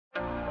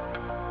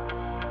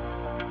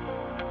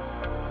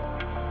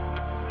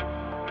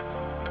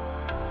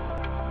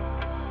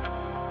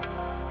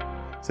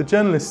So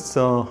journalists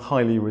are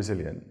highly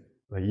resilient.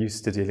 They're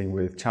used to dealing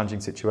with challenging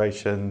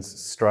situations,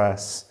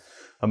 stress,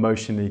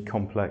 emotionally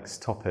complex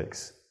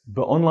topics.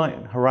 But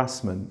online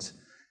harassment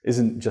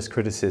isn't just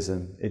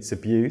criticism, it's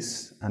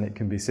abuse, and it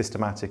can be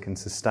systematic and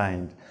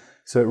sustained.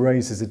 So it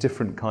raises a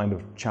different kind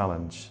of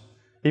challenge.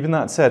 Even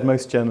that said,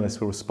 most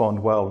journalists will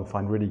respond well and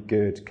find really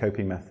good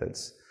coping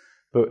methods.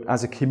 But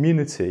as a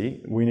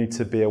community, we need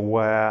to be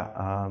aware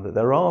that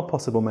there are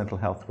possible mental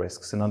health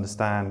risks and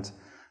understand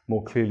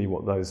more clearly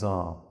what those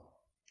are.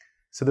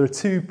 So there are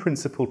two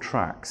principal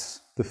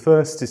tracks. The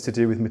first is to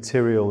do with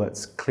material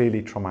that's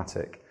clearly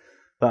traumatic.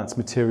 That's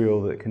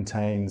material that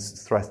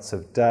contains threats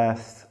of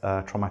death,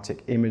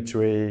 traumatic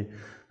imagery,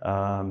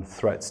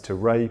 threats to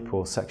rape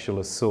or sexual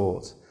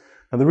assault.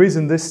 And the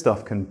reason this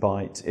stuff can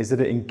bite is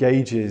that it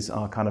engages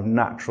our kind of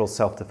natural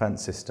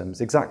self-defense systems,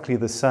 exactly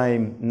the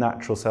same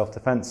natural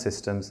self-defense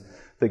systems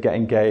that get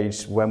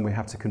engaged when we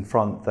have to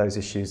confront those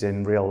issues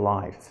in real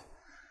life.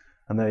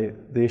 And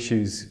the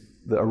issues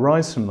that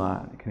arise from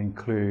that can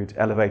include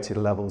elevated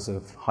levels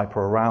of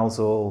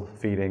hyperarousal,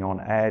 feeling on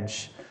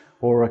edge,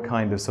 or a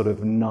kind of sort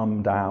of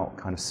numbed out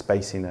kind of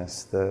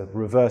spaciness, the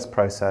reverse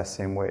process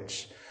in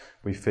which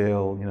we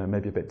feel,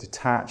 maybe a bit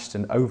detached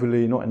and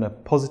overly, not in a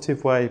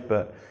positive way,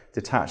 but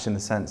detached in the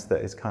sense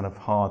that it's kind of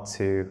hard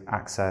to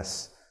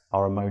access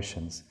our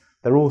emotions.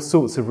 There are all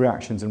sorts of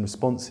reactions and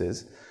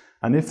responses,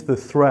 and if the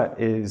threat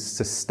is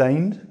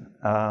sustained,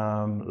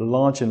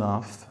 large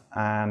enough,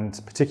 and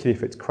particularly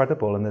if it's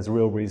credible and there's a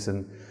real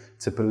reason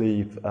to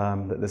believe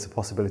that there's a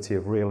possibility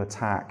of real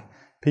attack,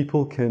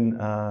 people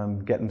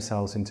can get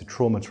themselves into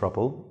trauma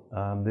trouble.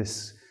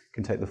 This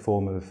can take the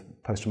form of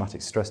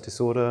post-traumatic stress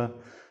disorder,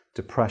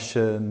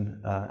 depression,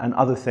 and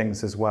other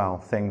things as well,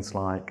 things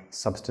like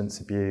substance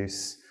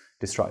abuse,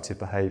 destructive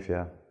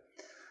behaviour.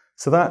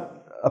 So that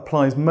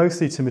applies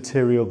mostly to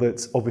material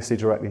that's obviously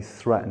directly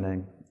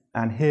threatening.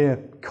 And here,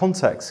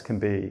 context can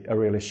be a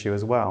real issue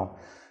as well.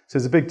 So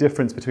there's a big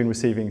difference between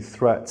receiving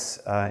threats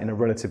in a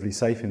relatively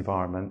safe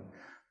environment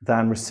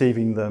than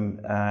receiving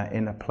them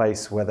in a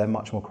place where they're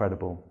much more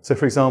credible. So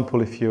for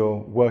example, if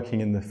you're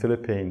working in the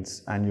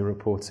Philippines and you're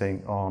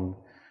reporting on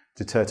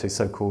Duterte's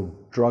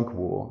so-called drug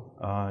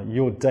war,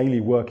 your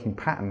daily working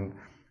pattern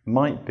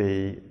might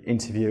be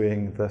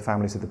interviewing the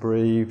families of the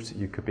bereaved,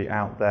 you could be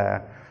out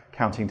there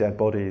counting dead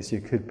bodies, you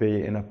could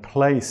be in a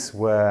place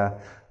where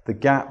the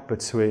gap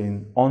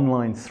between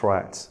online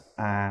threat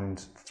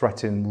and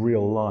threat in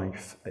real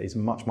life is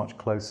much, much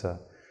closer.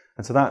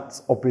 And so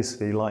that's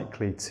obviously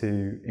likely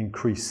to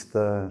increase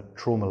the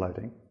trauma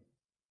loading.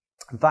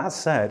 That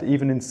said,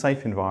 even in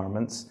safe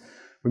environments,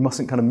 we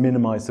mustn't kind of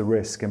minimize the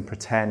risk and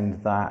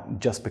pretend that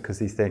just because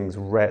these things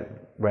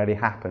rarely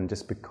happen,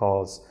 just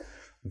because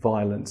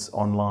violence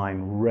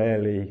online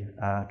rarely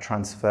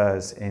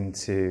transfers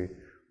into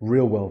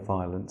real-world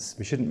violence,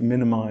 we shouldn't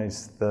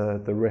minimize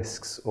the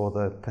risks or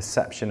the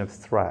perception of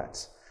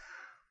threat.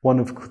 One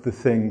of the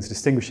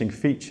distinguishing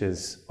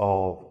features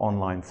of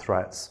online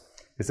threats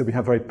is that we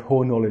have very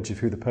poor knowledge of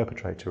who the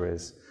perpetrator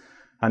is.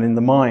 And in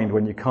the mind,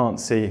 when you can't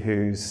see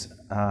who's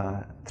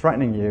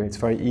threatening you, it's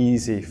very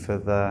easy for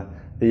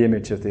the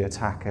image of the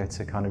attacker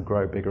to kind of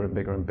grow bigger and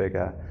bigger and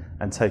bigger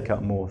and take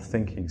up more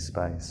thinking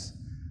space.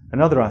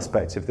 Another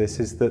aspect of this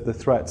is that the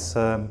threats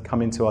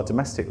come into our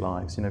domestic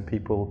lives.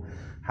 People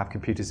have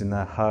computers in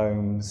their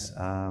homes.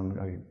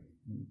 I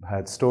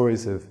heard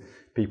stories of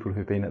people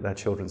who've been at their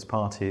children's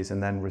parties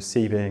and then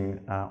receiving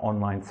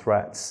online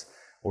threats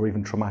or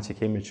even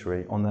traumatic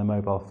imagery on their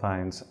mobile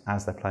phones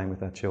as they're playing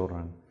with their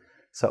children.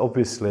 So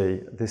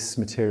obviously this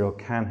material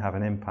can have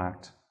an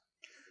impact.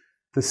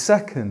 The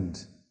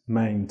second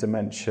main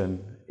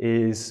dimension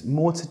is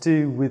more to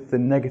do with the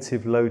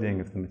negative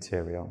loading of the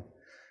material.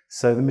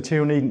 So the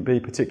material needn't be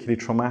particularly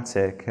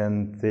traumatic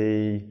and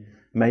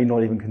may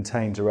not even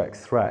contain direct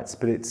threats,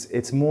 but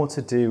it's more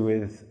to do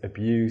with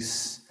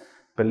abuse,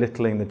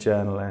 belittling the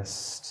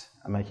journalist,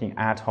 making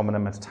ad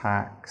hominem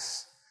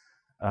attacks,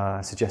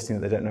 suggesting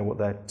that they don't know what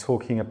they're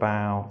talking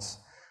about,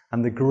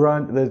 and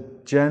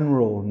the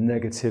general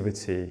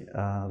negativity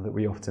that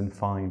we often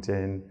find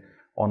in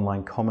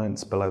online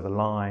comments below the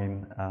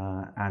line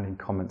and in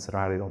comments that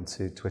are added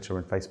onto Twitter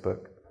and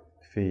Facebook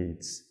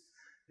feeds.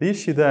 The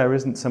issue there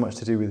isn't so much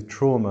to do with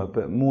trauma,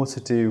 but more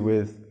to do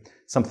with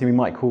something we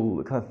might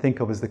think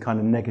of as the kind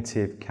of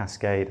negative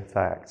cascade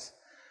effect.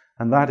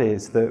 And that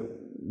is that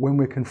when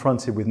we're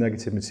confronted with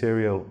negative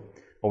material,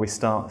 or we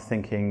start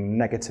thinking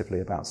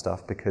negatively about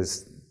stuff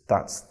because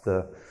that's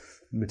the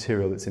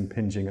material that's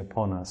impinging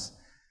upon us,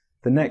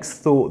 the next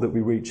thought that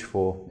we reach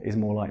for is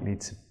more likely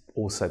to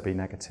also be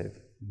negative.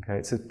 Okay?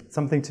 It's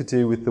something to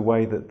do with the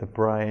way that the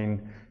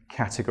brain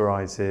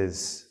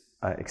categorizes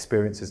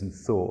experiences and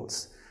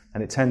thoughts,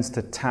 and it tends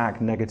to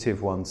tag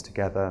negative ones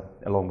together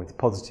along with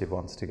positive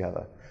ones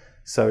together.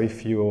 So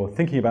if you're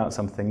thinking about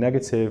something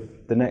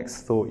negative, the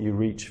next thought you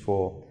reach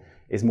for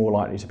is more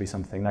likely to be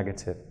something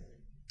negative.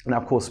 Now,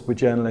 of course, we're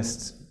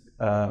journalists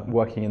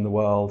working in the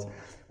world.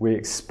 We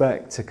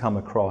expect to come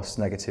across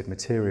negative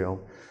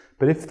material.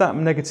 But if that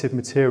negative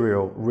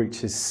material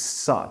reaches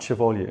such a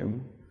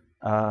volume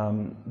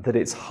that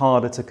it's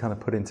harder to kind of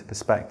put into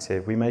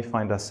perspective. We may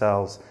find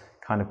ourselves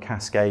kind of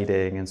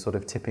cascading and sort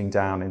of tipping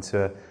down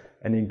into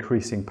an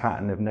increasing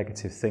pattern of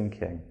negative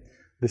thinking.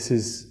 This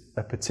is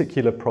a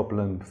particular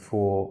problem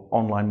for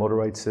online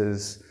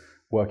moderators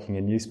working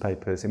in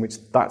newspapers, in which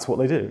that's what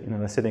they do. You know,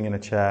 they're sitting in a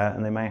chair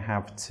and they may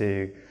have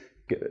to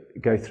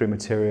go through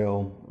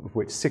material of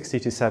which 60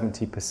 to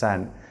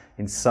 70%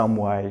 in some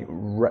way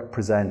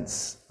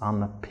represents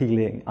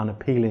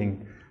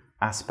unappealing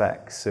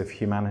aspects of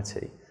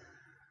humanity.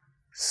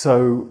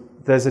 So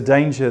there's a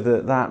danger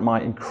that that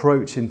might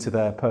encroach into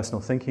their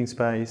personal thinking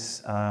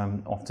space.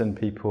 Often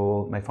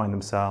people may find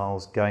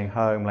themselves going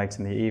home late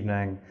in the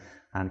evening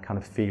and kind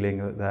of feeling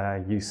that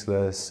they're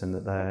useless and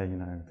that they're, you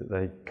know, that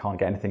they can't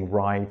get anything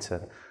right.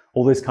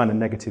 All this kind of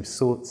negative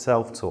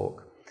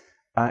self-talk.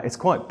 It's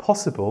quite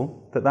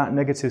possible that that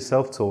negative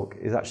self-talk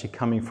is actually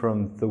coming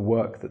from the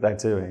work that they're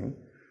doing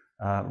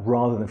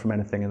rather than from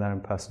anything in their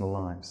own personal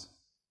lives.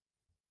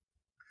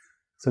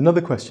 So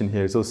another question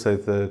here is also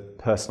the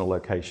personal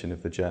location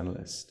of the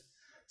journalist.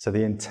 So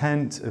the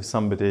intent of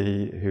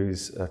somebody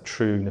who's a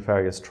true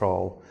nefarious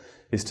troll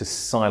is to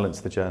silence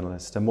the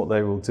journalist, and what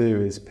they will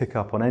do is pick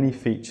up on any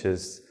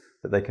features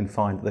that they can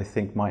find that they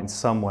think might in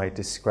some way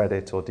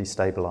discredit or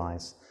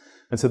destabilise.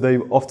 And so they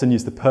often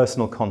use the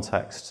personal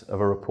context of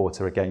a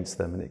reporter against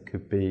them, and it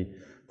could be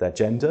their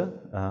gender.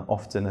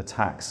 Often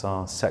attacks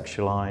are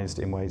sexualised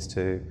in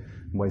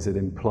ways that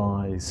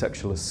imply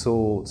sexual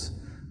assault,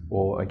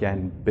 or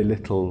again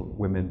belittle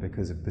women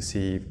because of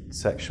perceived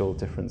sexual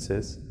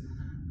differences.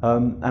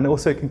 And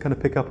also it can kind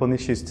of pick up on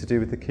issues to do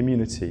with the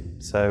community.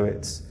 So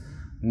it's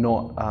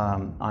not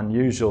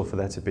unusual for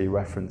there to be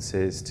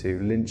references to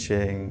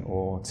lynching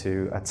or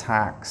to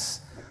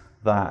attacks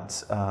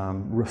that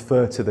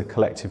refer to the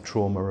collective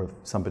trauma of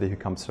somebody who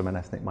comes from an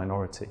ethnic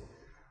minority.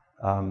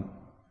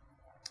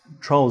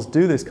 Trolls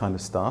do this kind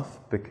of stuff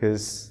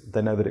because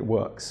they know that it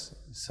works.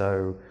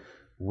 So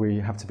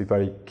we have to be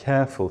very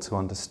careful to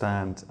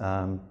understand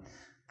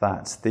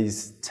that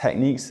these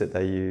techniques that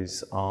they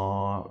use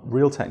are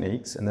real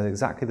techniques, and they're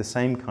exactly the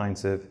same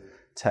kinds of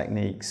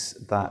techniques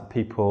that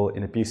people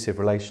in abusive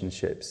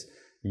relationships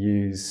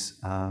use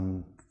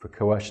for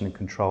coercion and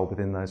control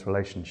within those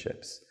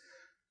relationships.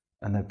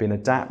 And they've been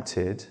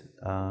adapted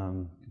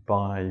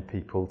by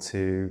people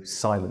to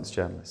silence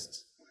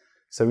journalists.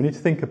 So we need to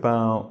think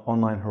about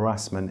online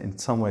harassment in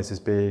some ways as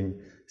being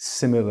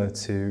similar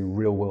to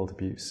real-world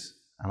abuse.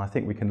 And I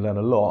think we can learn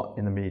a lot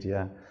in the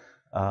media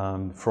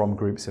from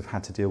groups who've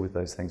had to deal with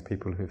those things,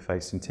 people who've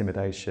faced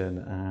intimidation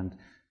and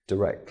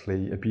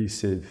directly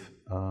abusive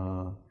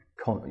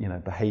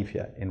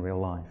behaviour in real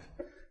life.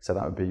 So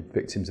that would be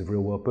victims of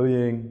real-world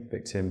bullying,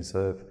 victims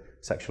of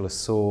sexual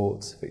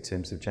assault,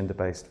 victims of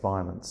gender-based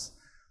violence.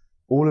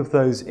 All of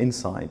those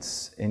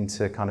insights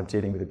into kind of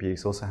dealing with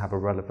abuse also have a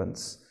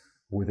relevance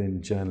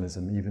within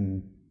journalism,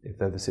 even if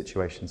though the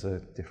situations are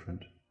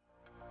different.